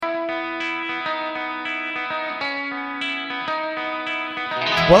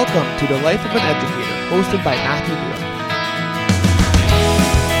Welcome to The Life of an Educator, hosted by Mathew.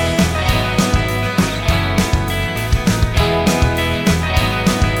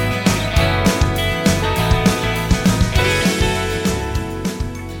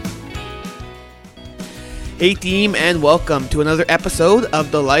 Hey team, and welcome to another episode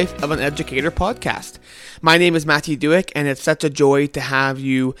of the Life of an Educator podcast. My name is Mathew, and it's such a joy to have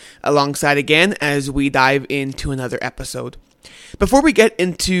you alongside again as we dive into another episode. Before we get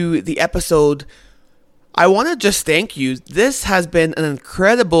into the episode, I want to just thank you. This has been an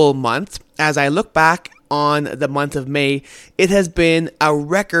incredible month. As I look back on the month of May, it has been a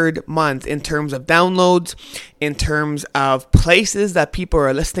record month in terms of downloads, in terms of places that people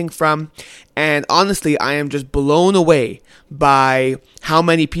are listening from, and honestly, I am just blown away by how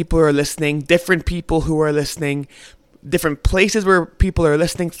many people are listening, different people who are listening, different places where people are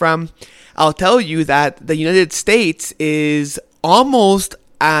listening from. I'll tell you that the United States is almost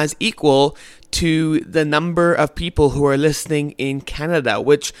as equal to the number of people who are listening in Canada,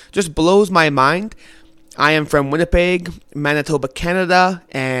 which just blows my mind. I am from Winnipeg, Manitoba, Canada,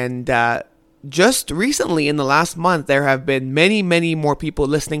 and just recently in the last month, there have been many more people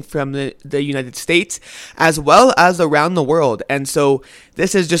listening from the United States as well as around the world. And so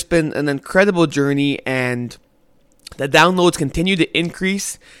this has just been an incredible journey, and the downloads continue to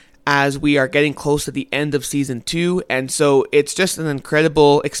increase as we are getting close to the end of season 2. And so it's just an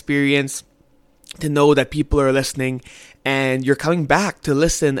incredible experience to know that people are listening and you're coming back to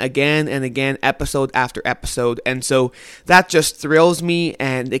listen again and again, episode after episode. And so that just thrills me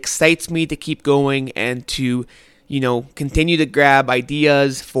and excites me to keep going and to, continue to grab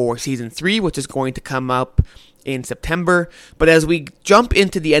ideas for season 3, which is going to come up in September. But as we jump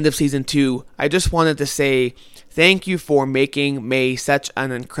into the end of season 2, I just wanted to say thank you for making May such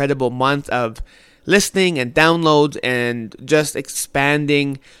an incredible month of listening and downloads and just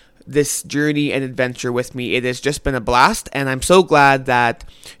expanding this journey and adventure with me. It has just been a blast, and I'm so glad that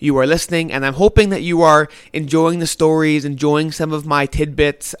you are listening, and I'm hoping that you are enjoying the stories, enjoying some of my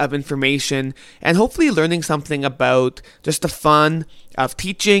tidbits of information, and hopefully learning something about just the fun of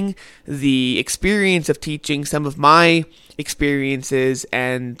teaching, the experience of teaching, some of my experiences,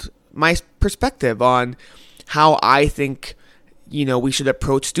 and my perspective on how I think we should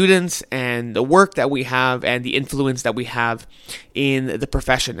approach students and the work that we have and the influence that we have in the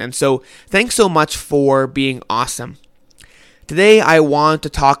profession. And so thanks so much for being awesome. Today, I want to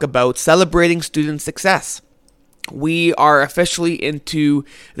talk about celebrating student success. We are officially into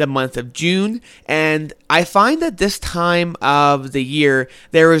the month of June, and I find that this time of the year,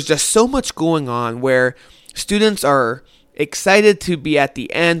 there is just so much going on where students are excited to be at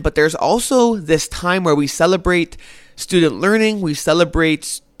the end, but there's also this time where we celebrate student learning, we celebrate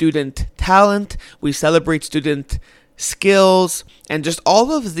student talent, we celebrate student skills, and just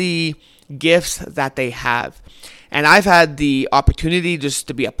all of the gifts that they have. And I've had the opportunity just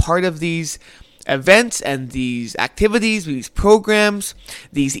to be a part of these events and these activities, these programs,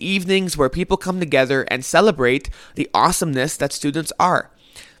 these evenings where people come together and celebrate the awesomeness that students are.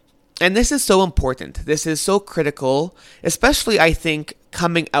 And this is so important. This is so critical, especially I think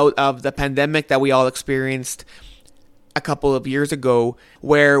coming out of the pandemic that we all experienced a couple of years ago,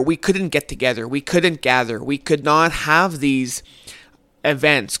 where we couldn't get together, we couldn't gather, we could not have these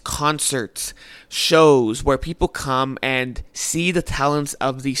events, concerts, shows where people come and see the talents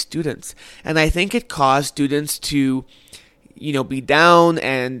of these students. And I think it caused students to, be down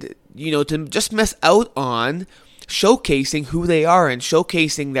and, to just miss out on showcasing who they are and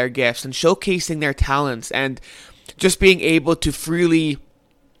showcasing their gifts and showcasing their talents and just being able to freely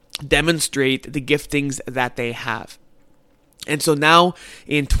demonstrate the giftings that they have. And so now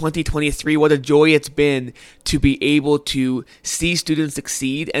in 2023, what a joy it's been to be able to see students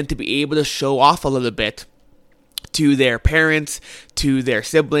succeed and to be able to show off a little bit to their parents, to their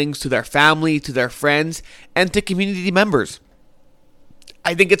siblings, to their family, to their friends, and to community members.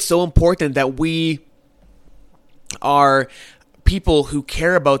 I think it's so important that we are people who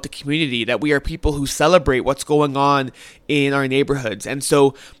care about the community, that we are people who celebrate what's going on in our neighborhoods. And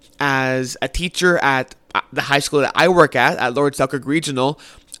so as a teacher at the high school that I work at Lord Selkirk Regional,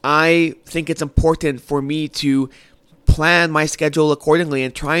 I think it's important for me to plan my schedule accordingly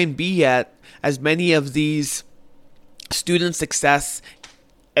and try and be at as many of these student success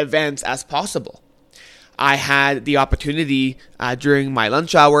events as possible. I had the opportunity during my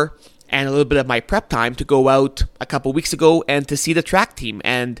lunch hour and a little bit of my prep time to go out a couple weeks ago and to see the track team.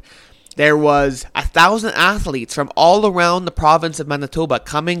 And there was 1,000 athletes from all around the province of Manitoba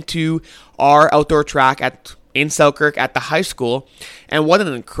coming to our outdoor track in Selkirk at the high school. And what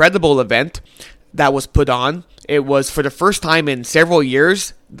an incredible event that was put on. It was for the first time in several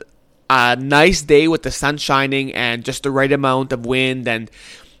years a nice day with the sun shining and just the right amount of wind. And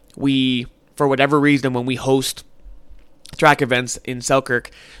we, for whatever reason, when we host track events in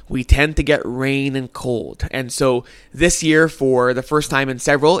Selkirk, we tend to get rain and cold. And so this year, for the first time in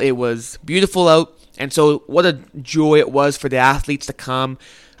several, it was beautiful out. And so what a joy it was for the athletes to come,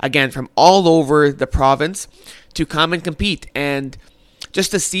 again, from all over the province to come and compete. And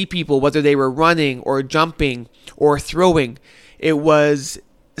just to see people, whether they were running or jumping or throwing, it was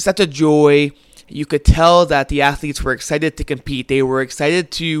such a joy. You could tell that the athletes were excited to compete. They were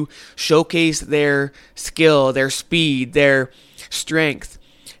excited to showcase their skill, their speed, their strength,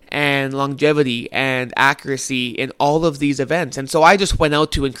 and longevity and accuracy in all of these events. And so I just went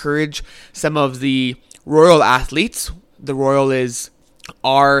out to encourage some of the Royal athletes. The Royal is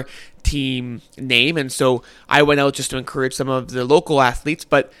our team name, and so I went out just to encourage some of the local athletes,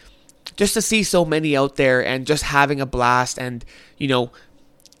 but just to see so many out there and just having a blast, and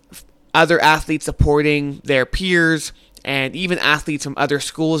other athletes supporting their peers, and even athletes from other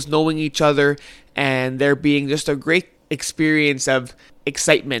schools knowing each other, and there being just a great experience of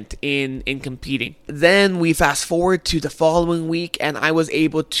excitement in competing. Then we fast forward to the following week, and I was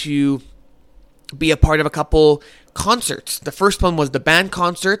able to be a part of a couple concerts. The first one was the band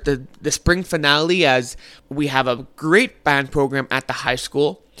concert, the spring finale, as we have a great band program at the high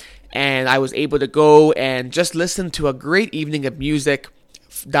school, and I was able to go and just listen to a great evening of music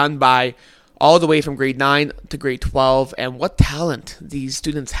done by all the way from grade 9 to grade 12, and what talent these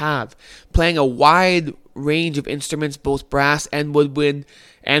students have, playing a wide range of instruments, both brass and woodwind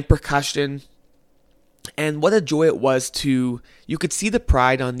and percussion. And what a joy it was you could see the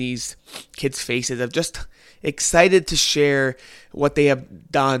pride on these kids' faces of just excited to share what they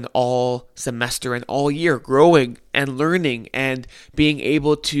have done all semester and all year, growing and learning and being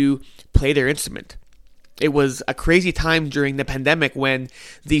able to play their instrument. It was a crazy time during the pandemic when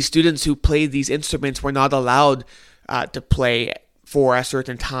these students who played these instruments were not allowed to play for a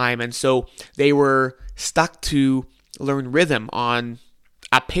certain time. And so they were stuck to learn rhythm on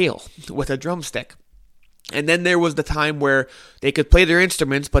a pail with a drumstick. And then there was the time where they could play their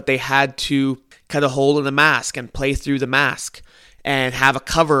instruments, but they had to cut a hole in the mask and play through the mask and have a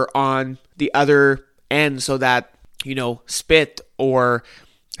cover on the other end so that, spit or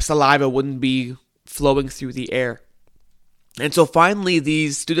saliva wouldn't be flowing through the air. And so finally,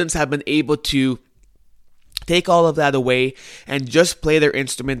 these students have been able to take all of that away and just play their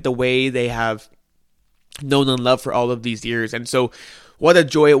instrument the way they have known and loved for all of these years. And so what a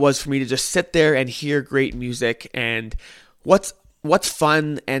joy it was for me to just sit there and hear great music, and what's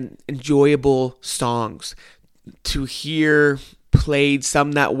fun and enjoyable songs to hear played,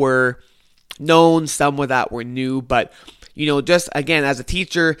 some that were known, some that were new, but just again, as a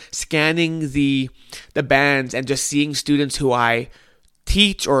teacher, scanning the bands and just seeing students who I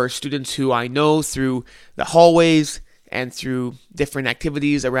teach or students who I know through the hallways and through different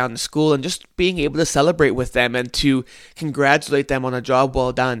activities around the school, and just being able to celebrate with them and to congratulate them on a job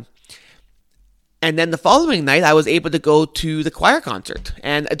well done. And then the following night, I was able to go to the choir concert,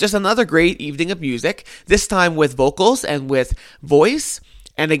 and just another great evening of music, this time with vocals and with voice.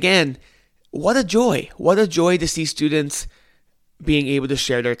 And again, what a joy to see students being able to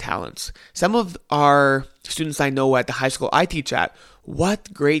share their talents. Some of our students I know at the high school I teach at,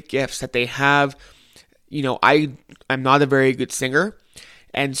 what great gifts that they have. I'm not a very good singer,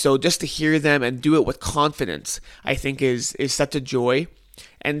 and so just to hear them and do it with confidence, I think is such a joy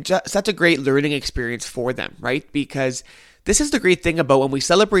and such a great learning experience for them, right? Because this is the great thing about when we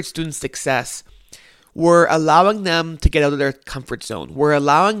celebrate student success. We're allowing them to get out of their comfort zone. We're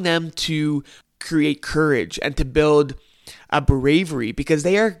allowing them to create courage and to build a bravery, because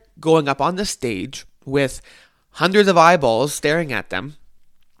they are going up on the stage with hundreds of eyeballs staring at them,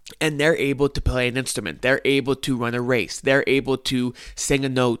 and they're able to play an instrument. They're able to run a race. They're able to sing a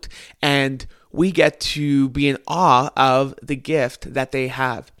note. And we get to be in awe of the gift that they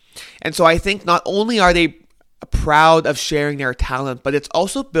have. And so I think not only are they proud of sharing their talent, but it's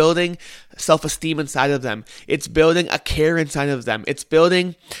also building self-esteem inside of them. It's building a care inside of them. It's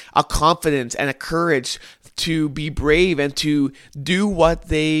building a confidence and a courage to be brave and to do what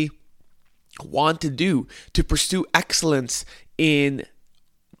they want to do, to pursue excellence in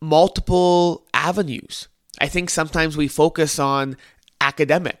multiple avenues. I think sometimes we focus on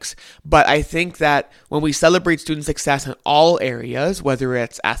academics, but I think that when we celebrate student success in all areas, whether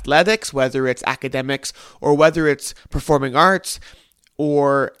it's athletics, whether it's academics, or whether it's performing arts,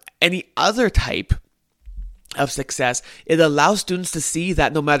 or any other type of success, it allows students to see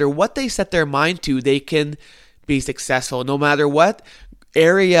that no matter what they set their mind to, they can be successful. No matter what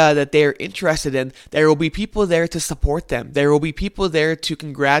area that they're interested in, there will be people there to support them. There will be people there to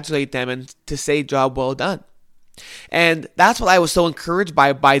congratulate them and to say, job well done. And that's what I was so encouraged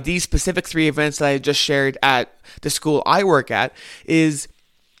by these specific 3 events that I just shared at the school I work at, is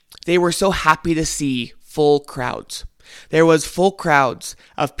they were so happy to see full crowds. There was full crowds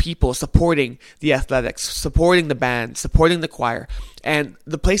of people supporting the athletics, supporting the band, supporting the choir. And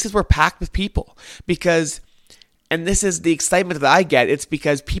the places were packed with people because, and this is the excitement that I get, it's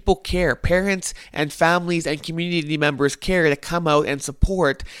because people care. Parents and families and community members care to come out and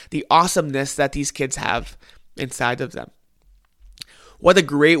support the awesomeness that these kids have inside of them. What a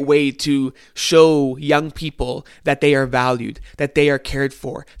great way to show young people that they are valued, that they are cared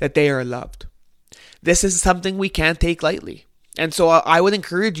for, that they are loved. This is something we can't take lightly. And so I would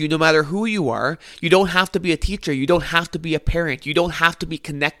encourage you, no matter who you are, you don't have to be a teacher, you don't have to be a parent, you don't have to be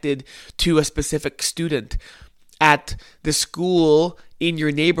connected to a specific student at the school in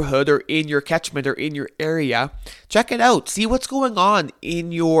your neighborhood or in your catchment or in your area. Check it out. See what's going on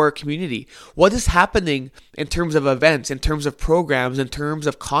in your community. What is happening in terms of events, in terms of programs, in terms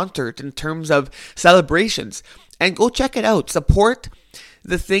of concerts, in terms of celebrations. And go check it out. Support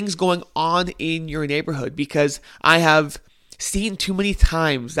the things going on in your neighborhood, because I have seen too many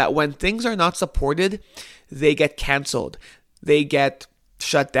times that when things are not supported, they get canceled, they get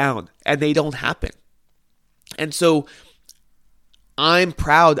shut down, and they don't happen. And so I'm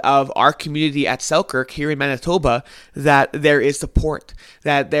proud of our community at Selkirk here in Manitoba, that there is support,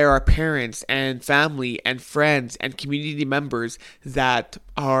 that there are parents and family and friends and community members that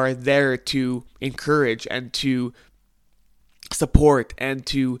are there to encourage and to support and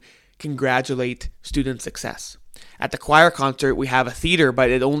to congratulate student success. At the choir concert, we have a theater, but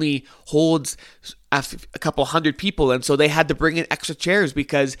it only holds a couple hundred people. And so they had to bring in extra chairs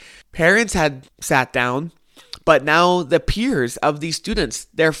because parents had sat down, but now the peers of these students,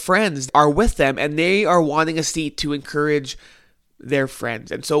 their friends, are with them and they are wanting a seat to encourage their friends.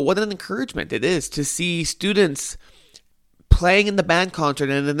 And so what an encouragement it is to see students playing in the band concert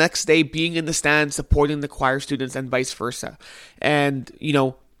and the next day being in the stand supporting the choir students and vice versa. And,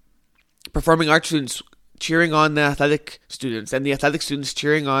 performing arts students cheering on the athletic students and the athletic students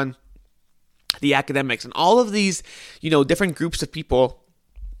cheering on the academics, and all of these, different groups of people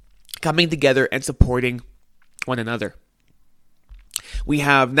coming together and supporting one another.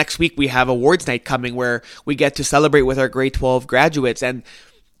 Next week we have awards night coming where we get to celebrate with our grade 12 graduates and,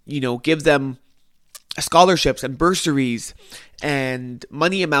 give them scholarships and bursaries and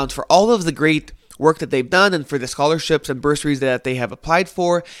money amounts for all of the great work that they've done and for the scholarships and bursaries that they have applied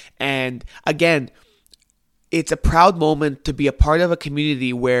for. And again, it's a proud moment to be a part of a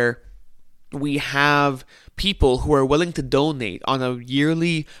community where we have people who are willing to donate on a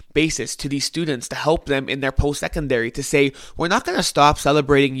yearly basis to these students to help them in their post-secondary, to say, we're not going to stop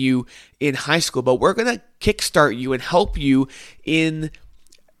celebrating you in high school, but we're going to kickstart you and help you in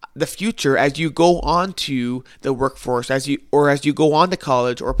the future as you go on to the workforce, as you go on to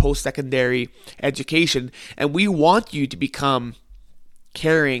college or post-secondary education. And we want you to become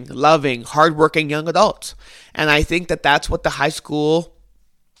caring, loving, hardworking young adults. And I think that that's what the high school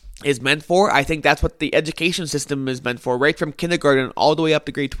is meant for. I think that's what the education system is meant for, right from kindergarten all the way up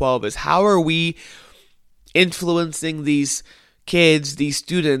to grade 12, is how are we influencing these kids, these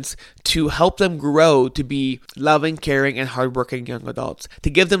students, to help them grow to be loving, caring, and hardworking young adults, to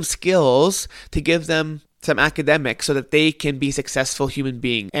give them skills, to give them some academics so that they can be successful human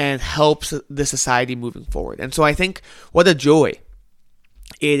beings and helps the society moving forward. And so I think what a joy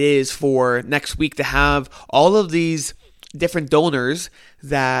it is for next week to have all of these different donors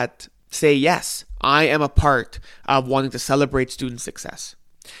that say, yes, I am a part of wanting to celebrate student success.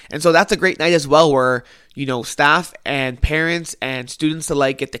 And so that's a great night as well where, staff and parents and students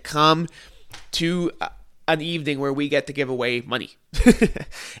alike get to come to an evening where we get to give away money.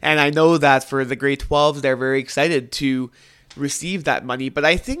 And I know that for the grade 12s, they're very excited to receive that money. But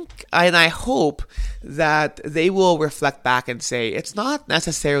I think and I hope that they will reflect back and say, it's not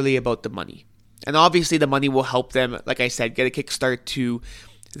necessarily about the money. And obviously the money will help them, like I said, get a kickstart to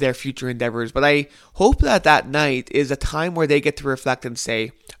their future endeavors. But I hope that that night is a time where they get to reflect and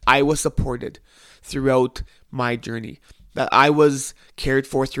say, I was supported throughout my journey, that I was cared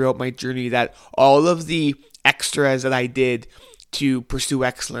for throughout my journey, that all of the extras that I did to pursue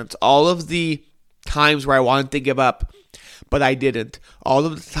excellence, all of the times where I wanted to give up, but I didn't, all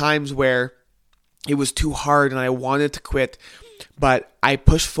of the times where it was too hard and I wanted to quit, but I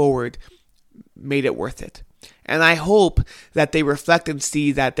pushed forward, made it worth it. And I hope that they reflect and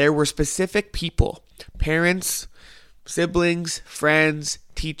see that there were specific people, parents, siblings, friends,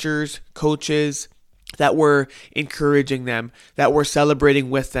 teachers, coaches, that we're encouraging them, that we're celebrating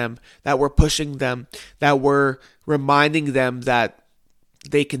with them, that we're pushing them, that we're reminding them that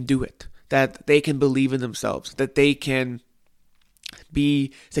they can do it, that they can believe in themselves, that they can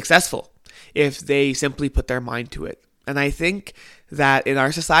be successful if they simply put their mind to it. And I think that in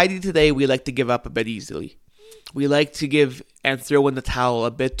our society today, we like to give up a bit easily. We like to give and throw in the towel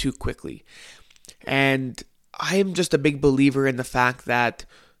a bit too quickly. And I am just a big believer in the fact that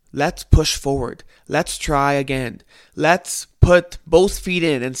let's push forward. Let's try again. Let's put both feet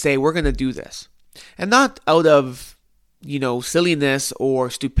in and say, we're going to do this. And not out of, silliness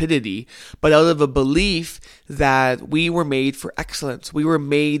or stupidity, but out of a belief that we were made for excellence. We were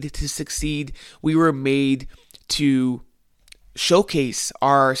made to succeed. We were made to showcase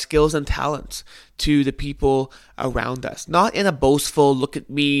our skills and talents to the people around us. Not in a boastful, look at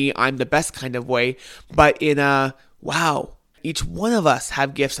me, I'm the best kind of way, but in a, wow, each one of us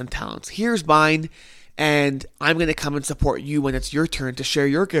have gifts and talents. Here's mine, and I'm going to come and support you when it's your turn to share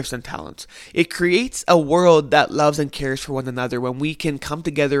your gifts and talents. It creates a world that loves and cares for one another when we can come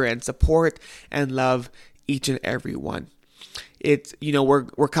together and support and love each and every one. It's,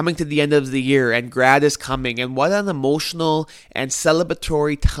 we're coming to the end of the year and grad is coming, and what an emotional and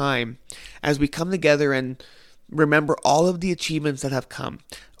celebratory time as we come together and remember all of the achievements that have come.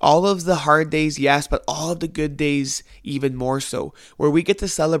 All of the hard days, yes, but all of the good days even more so, where we get to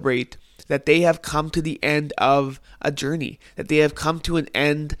celebrate that they have come to the end of a journey, that they have come to an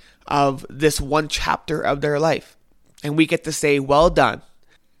end of this one chapter of their life. And we get to say, well done.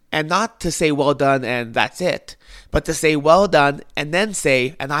 And not to say well done and that's it, but to say well done and then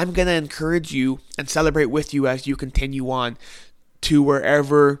say, and I'm going to encourage you and celebrate with you as you continue on to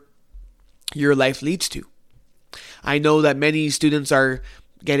wherever your life leads to. I know that many students are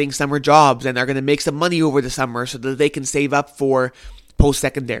getting summer jobs and are going to make some money over the summer so that they can save up for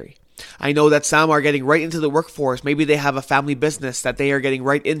post-secondary. I know that some are getting right into the workforce. Maybe they have a family business that they are getting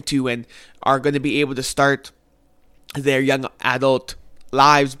right into and are going to be able to start their young adult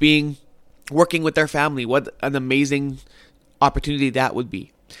lives working with their family. What an amazing opportunity that would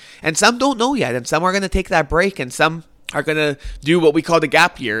be. And some don't know yet, and some are going to take that break, and some are going to do what we call the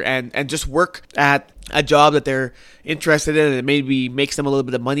gap year and just work at a job that they're interested in, and it maybe makes them a little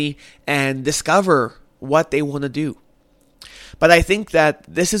bit of money and discover what they want to do. But I think that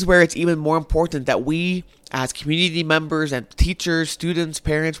this is where it's even more important that we, as community members and teachers, students,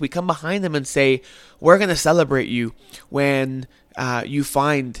 parents, we come behind them and say, we're going to celebrate you when you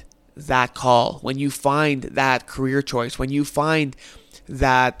find that call, when you find that career choice, when you find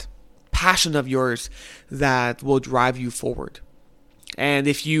that passion of yours that will drive you forward. And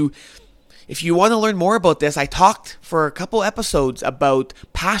if you want to learn more about this, I talked for a couple episodes about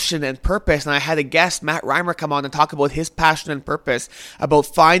passion and purpose, and I had a guest, Matt Reimer, come on and talk about his passion and purpose, about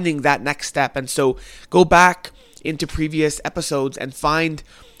finding that next step. And so go back into previous episodes and find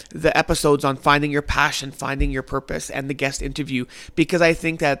the episodes on finding your passion, finding your purpose, and the guest interview, because I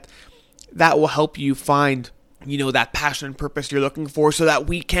think that will help you find that passion and purpose you're looking for, so that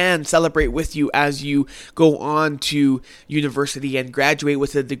we can celebrate with you as you go on to university and graduate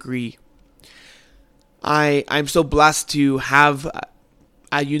with a degree. I'm so blessed to have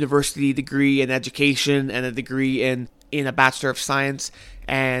a university degree in education and a degree in a Bachelor of Science.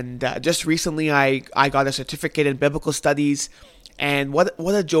 And just recently I got a certificate in biblical studies. And what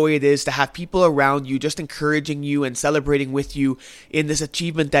a joy it is to have people around you just encouraging you and celebrating with you in this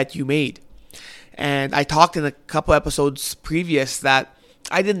achievement that you made. And I talked in a couple episodes previous that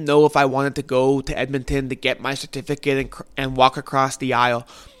I didn't know if I wanted to go to Edmonton to get my certificate and walk across the aisle.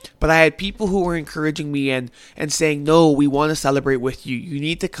 But I had people who were encouraging me and saying, no, we want to celebrate with you. You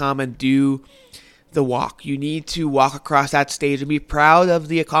need to come and do the walk. You need to walk across that stage and be proud of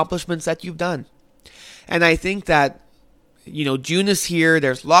the accomplishments that you've done. And I think that, June is here.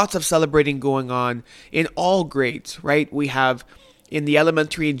 There's lots of celebrating going on in all grades, right? We have in the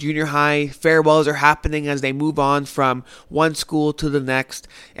elementary and junior high, farewells are happening as they move on from one school to the next.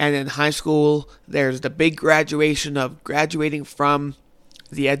 And in high school, there's the big graduation of graduating from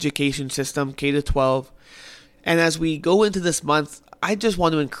the education system, K-12. And as we go into this month, I just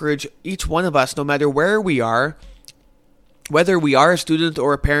want to encourage each one of us, no matter where we are, whether we are a student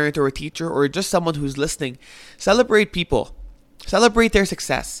or a parent or a teacher or just someone who's listening, celebrate people. Celebrate their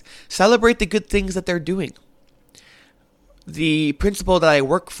success. Celebrate the good things that they're doing. The principal that I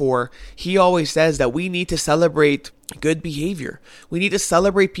work for, he always says that we need to celebrate good behavior. We need to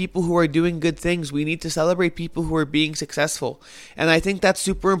celebrate people who are doing good things. We need to celebrate people who are being successful. And I think that's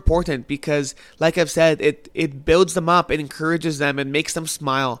super important because, like I've said, it builds them up, it encourages them, and makes them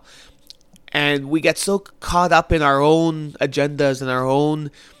smile. And we get so caught up in our own agendas and our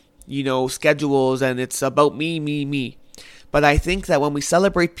own, schedules and it's about me. But I think that when we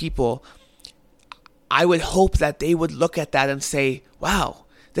celebrate people, I would hope that they would look at that and say, wow,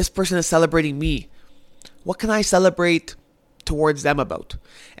 this person is celebrating me. What can I celebrate towards them about?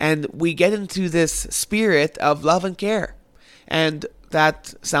 And we get into this spirit of love and care. And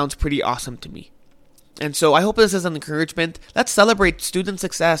that sounds pretty awesome to me. And so I hope this is an encouragement. Let's celebrate student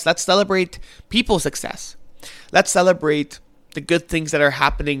success. Let's celebrate people's success. Let's celebrate the good things that are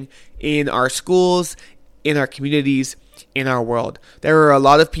happening in our schools, in our communities, in our world. There are a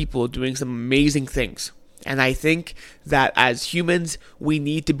lot of people doing some amazing things. And I think that as humans, we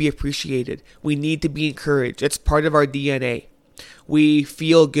need to be appreciated. We need to be encouraged. It's part of our DNA. We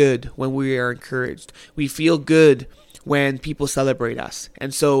feel good when we are encouraged. We feel good when people celebrate us.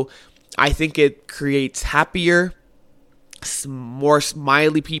 And so I think it creates happier, more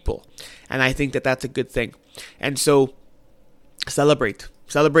smiley people. And I think that that's a good thing. And so celebrate.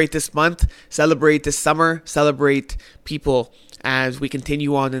 Celebrate this month. Celebrate this summer. Celebrate people as we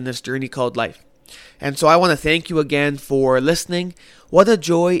continue on in this journey called life. And so I want to thank you again for listening. What a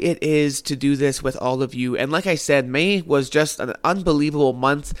joy it is to do this with all of you. And like I said, May was just an unbelievable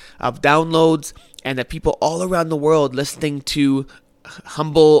month of downloads and of people all around the world listening to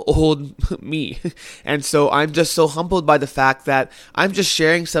humble old me. And so I'm just so humbled by the fact that I'm just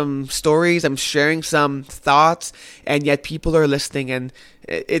sharing some stories, I'm sharing some thoughts, and yet people are listening, and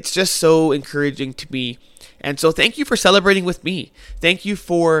it's just so encouraging to me. And so thank you for celebrating with me. Thank you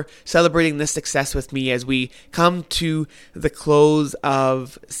for celebrating this success with me as we come to the close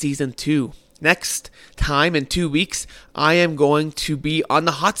of season 2. Next time in 2 weeks, I am going to be on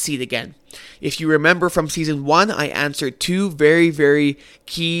the hot seat again. If you remember from season 1, I answered 2 very, very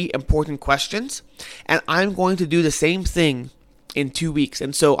key important questions. And I'm going to do the same thing in 2 weeks.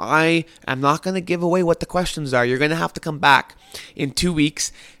 And so I am not going to give away what the questions are. You're going to have to come back in 2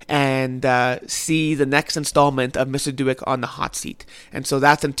 weeks and see the next installment of Mr. Dewick on the hot seat. And so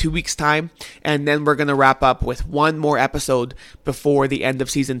that's in 2 weeks' time. And then we're going to wrap up with one more episode before the end of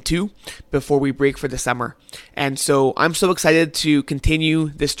season 2, before we break for the summer. And so I'm so excited to continue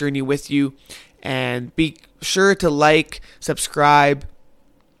this journey with you. And be sure to like, subscribe,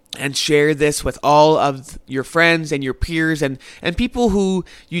 and share this with all of your friends and your peers and people who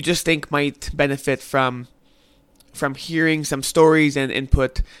you just think might benefit from hearing some stories and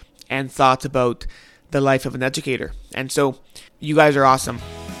input and thoughts about the life of an educator. And so you guys are awesome.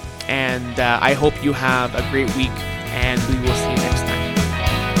 And I hope you have a great week, and we will